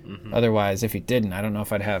Scott. Mm-hmm. Otherwise, if he didn't, I don't know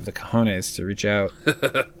if I'd have the cojones to reach out.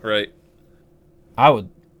 Right. I would.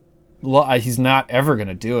 He's not ever going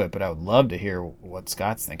to do it, but I would love to hear what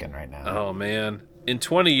Scott's thinking right now. Oh man, in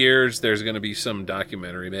 20 years, there's going to be some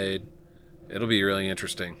documentary made. It'll be really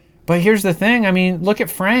interesting. But here's the thing. I mean, look at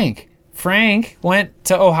Frank. Frank went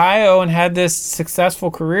to Ohio and had this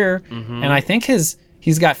successful career, and I think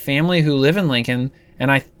he's got family who live in Lincoln,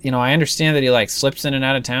 and I understand that he like slips in and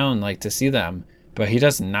out of town like to see them, but he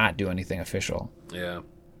does not do anything official. Yeah.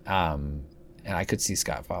 And I could see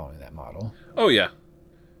Scott following that model. Oh yeah.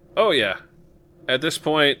 At this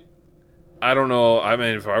point, I don't know. I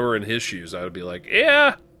mean, if I were in his shoes, I would be like,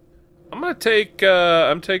 yeah, I'm gonna take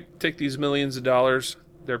these millions of dollars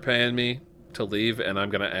they're paying me to leave, and I'm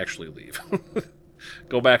gonna actually leave.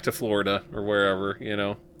 Go back to Florida or wherever,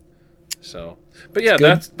 So, but yeah,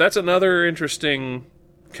 that's another interesting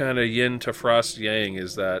kind of yin to Frost yang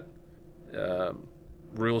is that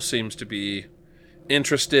Rule seems to be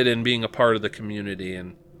interested in being a part of the community,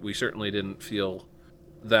 and we certainly didn't feel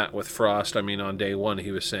that with Frost. I mean, on day one,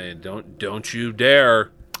 he was saying, "Don't you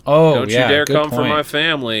dare! Don't you dare come for my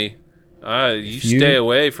family! You stay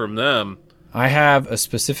away from them." I have a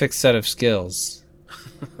specific set of skills,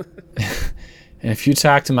 and if you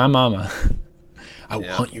talk to my mama, I will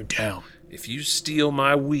hunt you down. If you steal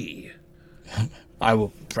my Wii, I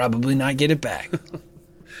will probably not get it back.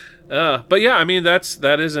 But yeah, I mean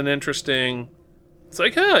that is an interesting. It's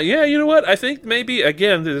like, yeah, you know what? I think maybe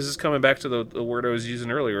again, this is coming back to the word I was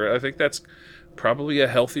using earlier. I think that's probably a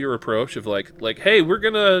healthier approach of like, hey, we're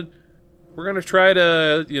gonna try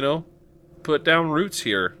to put down roots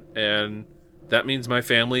here, and that means my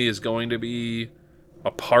family is going to be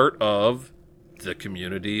a part of the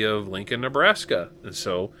community of Lincoln, Nebraska, and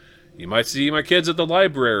so. You might see my kids at the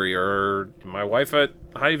library or my wife at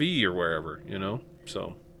Hy-Vee or wherever,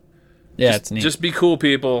 So, yeah, it's neat. Just be cool,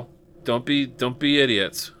 people. Don't be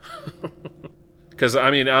idiots. Because I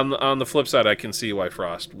mean, on the flip side, I can see why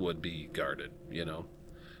Frost would be guarded.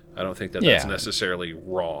 I don't think that's necessarily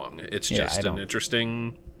wrong. It's just an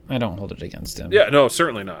interesting. I don't hold it against him. Yeah, no,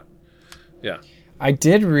 certainly not. Yeah, I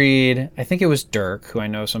did read. I think it was Dirk, who I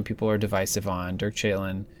know some people are divisive on. Dirk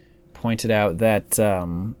Chalin pointed out that.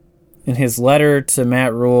 In his letter to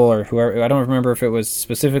Matt Rule, or whoever, I don't remember if it was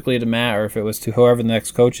specifically to Matt or if it was to whoever the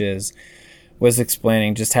next coach is, was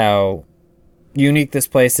explaining just how unique this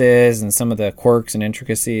place is and some of the quirks and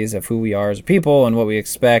intricacies of who we are as a people and what we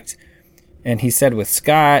expect. And he said with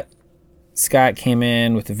Scott came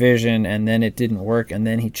in with a vision and then it didn't work and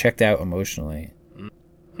then he checked out emotionally.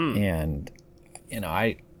 And,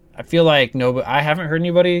 I feel like I haven't heard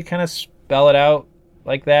anybody kind of spell it out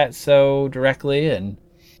like that so directly, and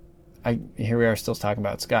here we are still talking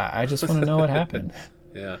about Scott. I just want to know what happened.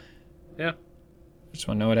 Yeah. I just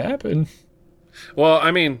want to know what happened. Well, I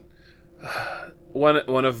mean,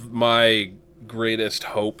 one of my greatest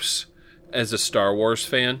hopes as a Star Wars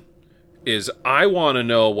fan is I want to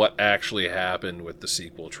know what actually happened with the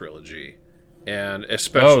sequel trilogy. And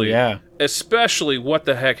especially what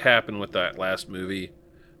the heck happened with that last movie.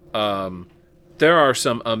 there are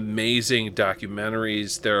some amazing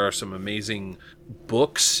documentaries. There are some amazing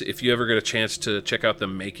books. If you ever get a chance to check out the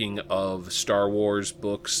making of Star Wars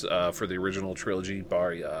books for the original trilogy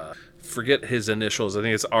by, forget his initials, I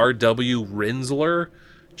think it's R.W. Rinsler.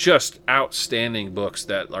 Just outstanding books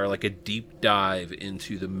that are like a deep dive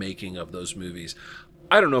into the making of those movies.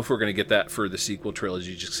 I don't know if we're going to get that for the sequel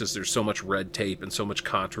trilogy just because there's so much red tape and so much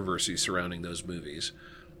controversy surrounding those movies.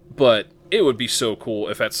 But it would be so cool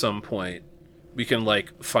if at some point we can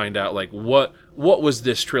like find out like what was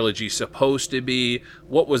this trilogy supposed to be,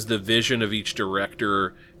 what was the vision of each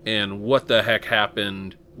director, and what the heck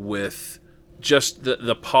happened with just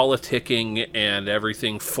the politicking and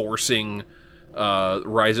everything forcing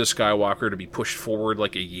Rise of Skywalker to be pushed forward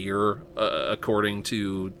like a year according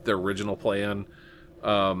to the original plan.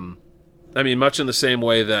 I mean, much in the same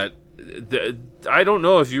way that I don't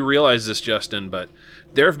know if you realize this, Justin, but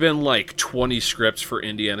there have been like 20 scripts for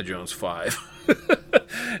Indiana Jones 5.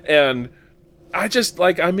 And I just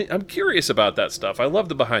like I'm curious about that stuff. I love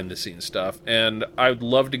the behind the scenes stuff, and I'd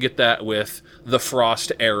love to get that with the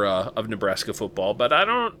Frost era of Nebraska football, but I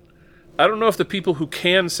don't know if the people who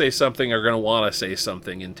can say something are going to want to say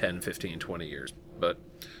something in 10, 15, 20 years, but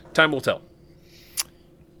time will tell.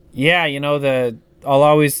 Yeah, I'll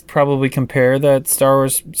always probably compare the Star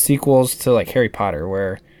Wars sequels to like Harry Potter,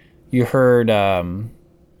 where you heard,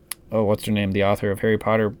 what's her name? The author of Harry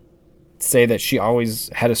Potter say that she always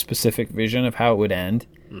had a specific vision of how it would end.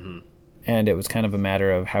 Mm-hmm. And it was kind of a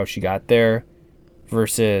matter of how she got there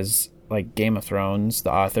versus like Game of Thrones.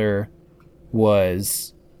 The author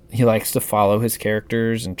he likes to follow his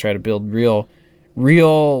characters and try to build real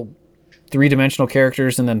three-dimensional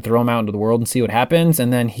characters and then throw them out into the world and see what happens.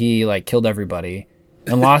 And then he like killed everybody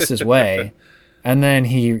and lost his way. And then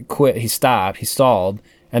he quit. He stopped. He stalled.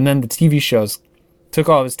 And then the TV shows took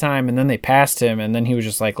all of his time, and then they passed him, and then he was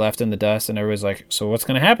just like left in the dust, and everybody's like, so what's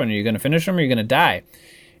going to happen? Are you going to finish him or are you going to die?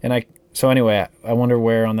 So anyway, I wonder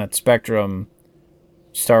where on that spectrum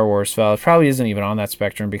Star Wars fell. It probably isn't even on that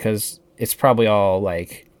spectrum because it's probably all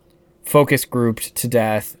like focus grouped to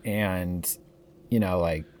death and,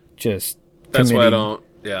 like just that's why I don't,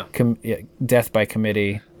 death by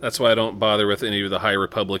committee. That's why I don't bother with any of the High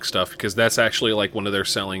Republic stuff, because that's actually like one of their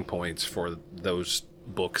selling points for those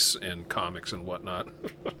books and comics and whatnot.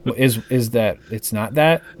 is that it's not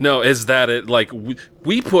that? No, is that it like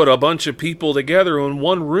we put a bunch of people together in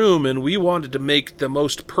one room and we wanted to make the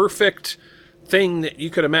most perfect thing that you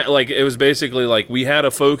could imagine. Like it was basically like we had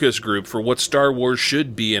a focus group for what Star Wars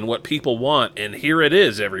should be and what people want, and here it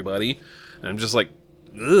is, everybody. And I'm just like,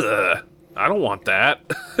 ugh, I don't want that.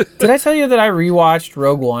 Did I tell you that I rewatched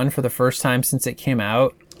Rogue One for the first time since it came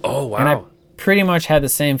out? Oh wow. And I pretty much had the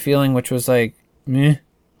same feeling, which was like, meh.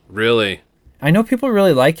 Really? I know people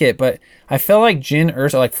really like it, but I felt like Jyn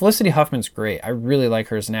Erso, like Felicity Huffman's great. I really like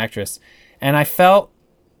her as an actress. And I felt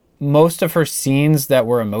most of her scenes that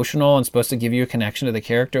were emotional and supposed to give you a connection to the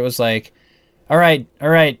character was like, all right,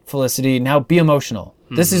 Felicity, now be emotional.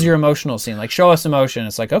 Mm-hmm. This is your emotional scene. Like, show us emotion.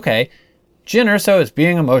 It's like, okay, Jyn Erso is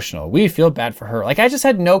being emotional. We feel bad for her. Like, I just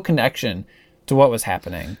had no connection to what was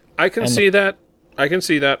happening. I can see that.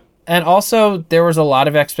 And also, there was a lot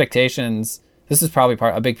of expectations. This is probably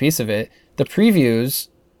a big piece of it. The previews,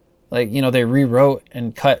 like, they rewrote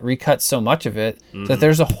and recut so much of it that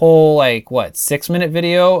there's a whole, 6-minute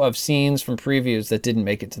video of scenes from previews that didn't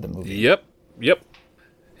make it to the movie. Yep.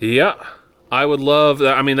 Yeah. I would love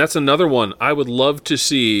that. I mean, that's another one. I would love to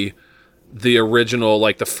see the original,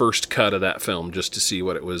 the first cut of that film, just to see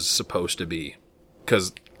what it was supposed to be.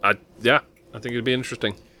 Because, I think it'd be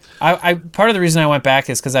interesting. I part of the reason I went back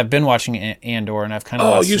is because I've been watching Andor, and I've kind of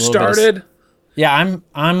lost you started? Yeah,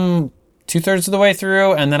 I'm 2/3 of the way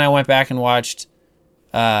through, and then I went back and watched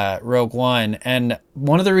Rogue One. And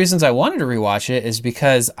one of the reasons I wanted to rewatch it is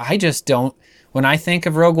because I just don't. When I think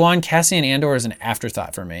of Rogue One, Cassian Andor is an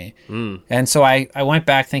afterthought for me. And so I went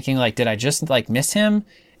back thinking, did I just miss him?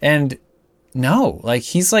 And no,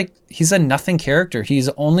 he's a nothing character. He's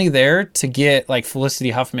only there to get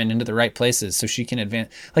Felicity Huffman into the right places so she can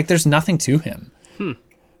advance. There's nothing to him.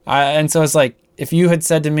 And so it's if you had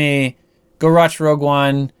said to me, go watch Rogue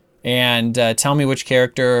One and tell me which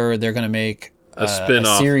character they're going to make a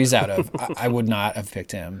spin-off series out of, I would not have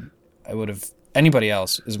picked him. I would have. Anybody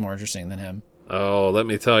else is more interesting than him. Oh, let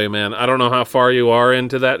me tell you, man. I don't know how far you are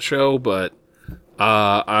into that show, but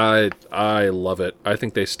I love it. I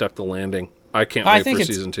think they stuck the landing. I can't wait for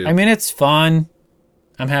season 2. I mean, it's fun.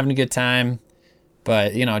 I'm having a good time.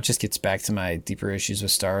 But, it just gets back to my deeper issues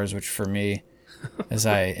with Star Wars, which for me, as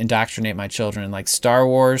I indoctrinate my children, Star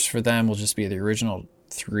Wars for them will just be the original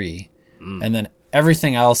 3. And then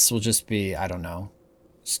everything else will just be, I don't know,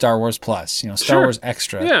 Star Wars Plus, Star Sure. Wars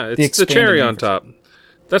Extra. Yeah, it's the expanded cherry on universe. top.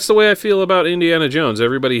 That's the way I feel about Indiana Jones.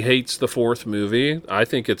 Everybody hates the fourth movie. I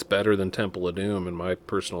think it's better than Temple of Doom, in my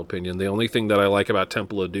personal opinion. The only thing that I like about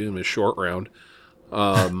Temple of Doom is Short Round.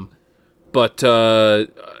 But,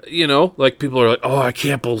 like people are like, oh, I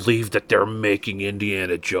can't believe that they're making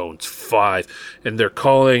Indiana Jones 5 and they're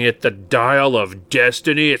calling it the Dial of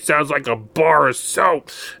Destiny. It sounds like a bar of soap.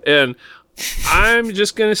 And I'm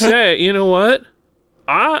just going to say, you know what?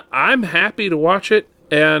 I'm happy to watch it.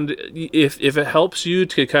 And if it helps you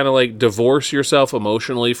to kind of like divorce yourself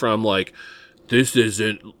emotionally from like, this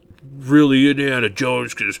isn't really Indiana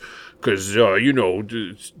Jones because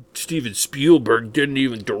Steven Spielberg didn't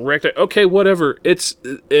even direct it. Okay, whatever. It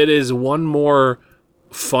is one more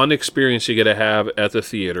fun experience you get to have at the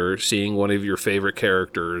theater, seeing one of your favorite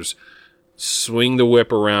characters swing the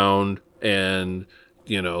whip around and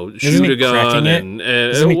shoot a gun and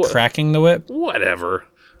isn't he cracking the whip? Whatever.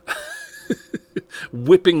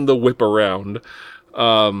 Whipping the whip around.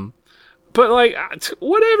 But like,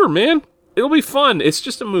 whatever, man. It'll be fun. It's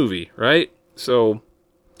just a movie, right? So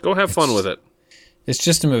go have fun with it. It's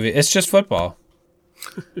just a movie. It's just football.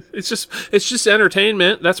 It's just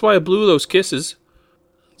entertainment. That's why I blew those kisses.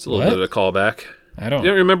 It's a little bit of a callback. I don't.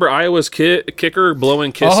 You don't remember Iowa's kicker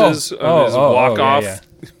blowing kisses on his walk-off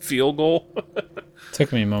field goal?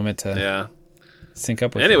 Took me a moment to sync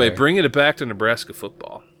up with Anyway, you there. bringing it back to Nebraska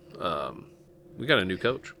football. We got a new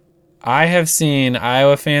coach. I have seen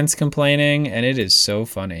Iowa fans complaining, and it is so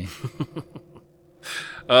funny.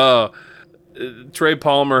 Trey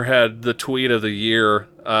Palmer had the tweet of the year.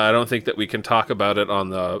 I don't think that we can talk about it on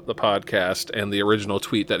the podcast, and the original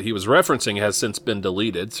tweet that he was referencing has since been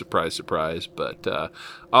deleted. Surprise, surprise. But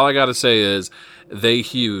all I got to say is, they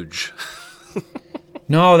huge.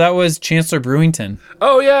 No, that was Chancellor Brewington.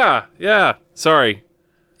 Oh, yeah. Sorry.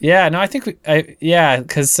 Yeah, no, I think,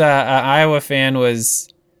 because Iowa fan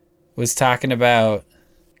was talking about,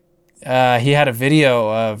 he had a video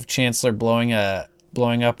of Chancellor blowing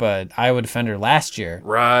up a Iowa defender last year.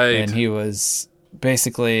 Right. And he was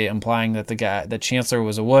basically implying that the Chancellor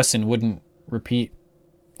was a wuss and wouldn't repeat,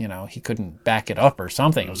 he couldn't back it up or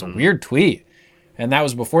something. It was a weird tweet. And that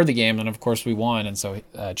was before the game, and of course we won. And so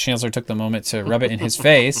Chancellor took the moment to rub it in his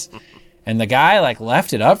face. And the guy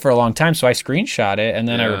left it up for a long time, so I screenshot it, and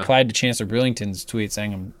then I replied to Chancellor Brewington's tweet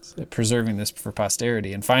saying I'm preserving this for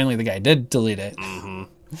posterity. And finally the guy did delete it. Mm-hmm.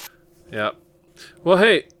 Yeah. Well,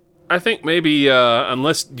 hey, I think maybe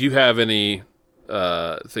unless you have any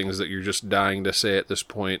things that you're just dying to say at this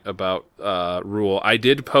point about Rule, I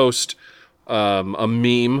did post a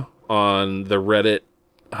meme on the Reddit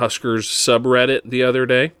Huskers subreddit the other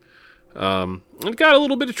day. It got a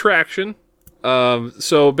little bit of traction.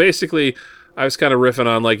 So basically, I was kind of riffing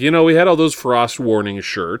on we had all those frost warning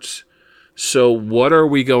shirts. So what are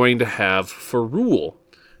we going to have for Rule?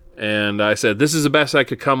 And I said, this is the best I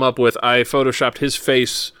could come up with. I photoshopped his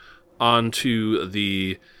face onto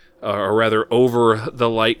the, or rather over the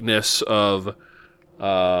likeness of,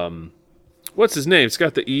 what's his name? It's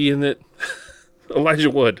got the E in it. Elijah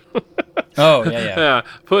Wood. Oh, yeah.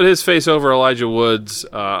 Put his face over Elijah Wood's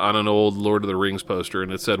on an old Lord of the Rings poster,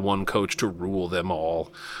 and it said one coach to rule them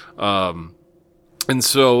all. And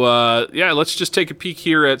so, let's just take a peek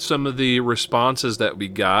here at some of the responses that we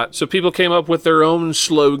got. So people came up with their own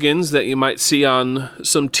slogans that you might see on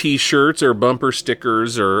some T-shirts or bumper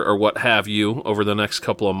stickers or what have you over the next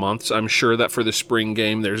couple of months. I'm sure that for the spring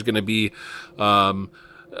game, there's going to be one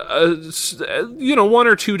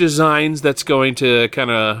or two designs that's going to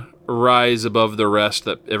kind of rise above the rest,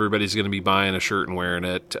 that everybody's going to be buying a shirt and wearing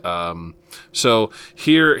it. So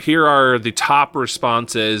here are the top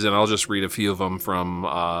responses, and I'll just read a few of them from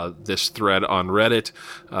this thread on Reddit.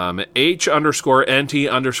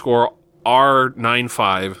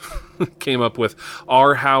 H_NT_R95 came up with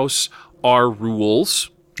 "Our house, our rules."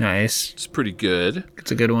 Nice. It's pretty good.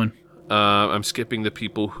 It's a good one. I'm skipping the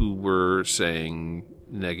people who were saying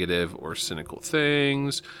negative or cynical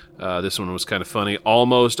things. This one was kind of funny.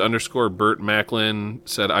 Almost_Bert Macklin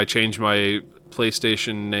said, I changed my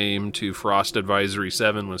PlayStation name to Frost Advisory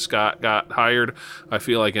 7 when Scott got hired. I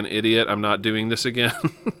feel like an idiot. I'm not doing this again.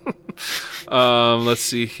 Let's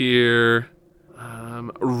see here.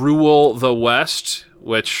 Rule the West,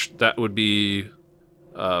 which that would be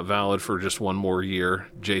valid for just one more year.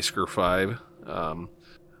 Jasker5.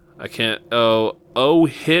 I can't. Oh,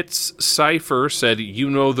 Hits Cypher said, you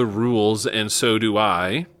know the rules, and so do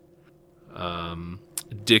I.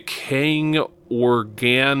 Decaying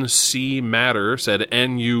Organ C Matter said,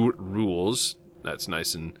 NU rules. That's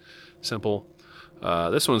nice and simple.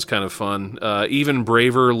 This one's kind of fun. Even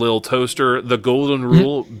braver, Lil Toaster. The golden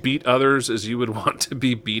rule: beat others as you would want to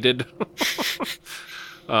be beated.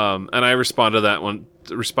 And I responded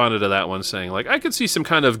to that one saying, like, I could see some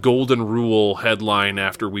kind of golden rule headline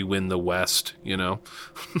after we win the West. You know.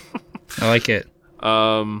 I like it.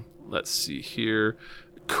 Let's see here.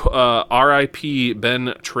 R.I.P.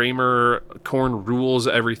 Ben Tramer. Corn rules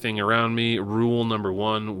everything around me. Rule number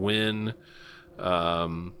 1: win.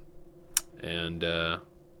 Yeah,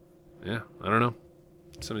 I don't know.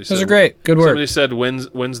 Those are great. Good work. Somebody said,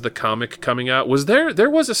 when's the comic coming out? Was there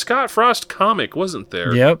was a Scott Frost comic, wasn't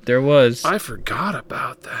there? Yep, there was. I forgot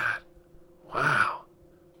about that. Wow.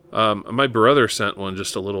 My brother sent one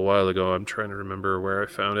just a little while ago. I'm trying to remember where I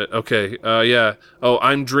found it. Okay, yeah. Oh,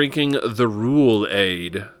 I'm drinking the Rule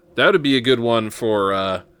Aid. That would be a good one for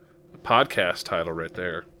a podcast title right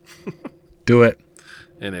there. Do it.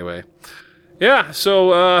 Anyway. Yeah,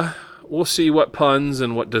 so we'll see what puns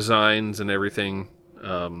and what designs and everything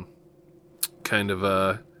kind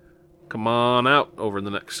of come on out over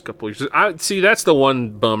the next couple of years. See, that's the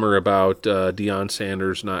one bummer about Deion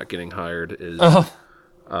Sanders not getting hired is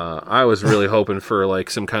I was really hoping for like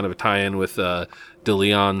some kind of a tie-in with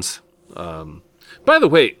DeLeon's. By the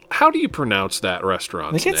way, how do you pronounce that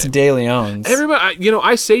restaurant? I think it's De Leon's. Everybody,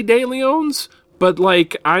 I say De Leon's. But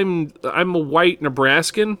like I'm a white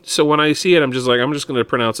Nebraskan, so when I see it, I'm just going to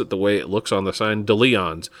pronounce it the way it looks on the sign, De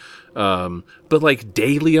Leon's. But like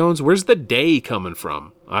De Leon's, where's the day coming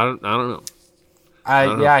from? I don't know. I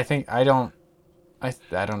don't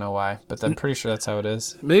know why, but I'm pretty sure that's how it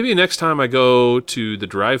is. Maybe next time I go to the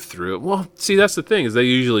drive-thru. Well, see, that's the thing is they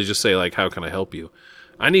usually just say like, "How can I help you?"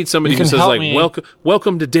 I need somebody who says like,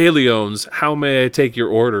 welcome to De Leon's. How may I take your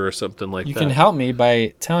order or something like that? You can help me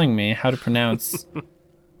by telling me how to pronounce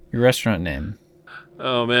your restaurant name.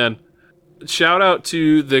 Oh, man. Shout out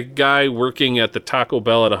to the guy working at the Taco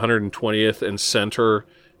Bell at 120th and Center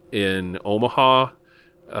in Omaha.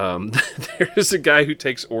 There's a guy who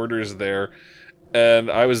takes orders there.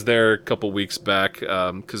 And I was there a couple weeks back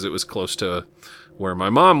because it was close to where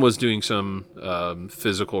my mom was doing some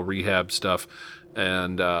physical rehab stuff.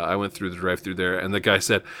 And I went through the drive-thru there, and the guy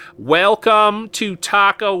said, "Welcome to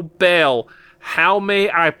Taco Bell. How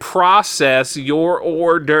may I process your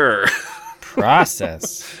order?"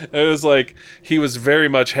 Process? It was like, he was very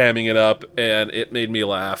much hamming it up, and it made me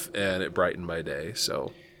laugh, and it brightened my day,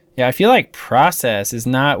 so. Yeah, I feel like process is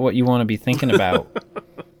not what you want to be thinking about,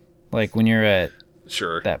 like, when you're at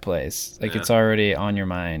that place. Like, it's already on your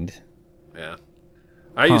mind. Yeah.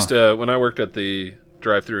 I used to, when I worked at the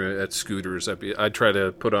drive-thru at Scooters, I'd try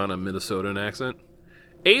to put on a Minnesotan accent.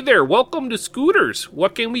 "Hey there, welcome to Scooters.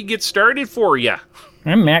 What can we get started for ya?"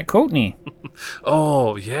 I'm Matt Coatney.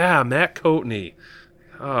 Oh, yeah, Matt Coatney.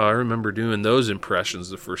 Oh, I remember doing those impressions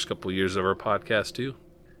the first couple of years of our podcast, too.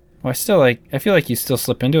 Well, I feel like you still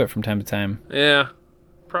slip into it from time to time. Yeah,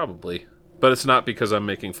 probably. But it's not because I'm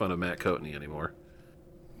making fun of Matt Coatney anymore.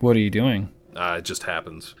 What are you doing? It just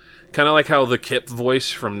happens. Kind of like how the Kip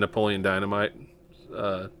voice from Napoleon Dynamite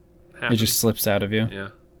happens. It just slips out of you.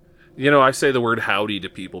 Yeah. I say the word howdy to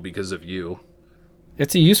people because of you.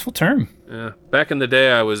 It's a useful term. Yeah. Back in the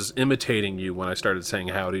day, I was imitating you when I started saying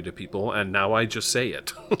howdy to people, and now I just say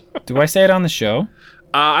it. Do I say it on the show?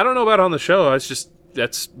 I don't know about on the show.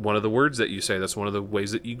 That's one of the words that you say. That's one of the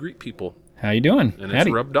ways that you greet people. How you doing? And howdy. It's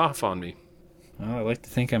rubbed off on me. Oh, I like to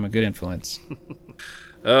think I'm a good influence.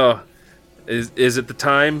 Oh, is it the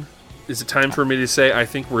time? Is it time for me to say, I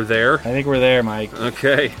think we're there? I think we're there, Mike.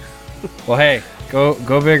 Okay. Well, hey, go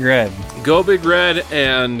Big Red. Go Big Red,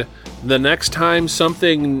 and the next time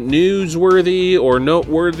something newsworthy or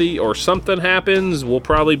noteworthy or something happens, we'll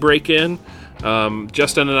probably break in.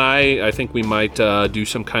 Justin and I think we might do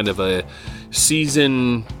some kind of a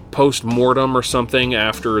season post-mortem or something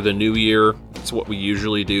after the new year. That's what we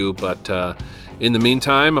usually do, but in the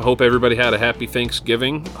meantime, I hope everybody had a happy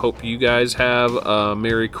Thanksgiving. Hope you guys have a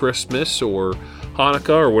Merry Christmas or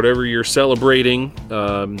Hanukkah or whatever you're celebrating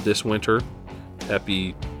this winter.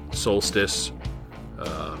 Happy solstice,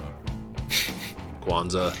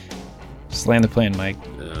 Kwanzaa. Just land the plane, Mike.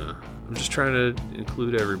 I'm just trying to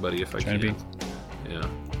include everybody if I can. Yeah.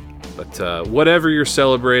 But whatever you're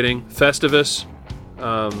celebrating, Festivus.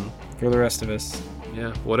 For the rest of us.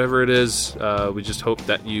 Yeah, whatever it is, we just hope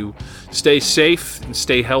that you stay safe and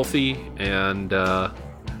stay healthy, and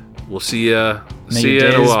we'll see you in a while. May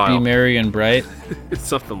your days be merry and bright. It's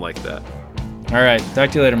something like that. All right,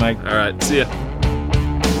 talk to you later, Mike. All right, see ya.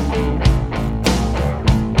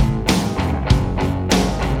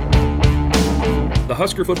 The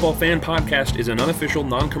Husker Football Fan Podcast is an unofficial,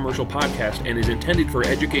 non-commercial podcast and is intended for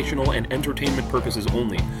educational and entertainment purposes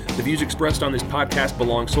only. The views expressed on this podcast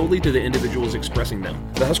belong solely to the individuals expressing them.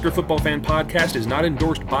 The Husker Football Fan Podcast is not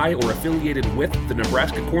endorsed by or affiliated with the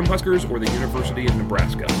Nebraska Cornhuskers or the University of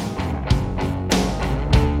Nebraska.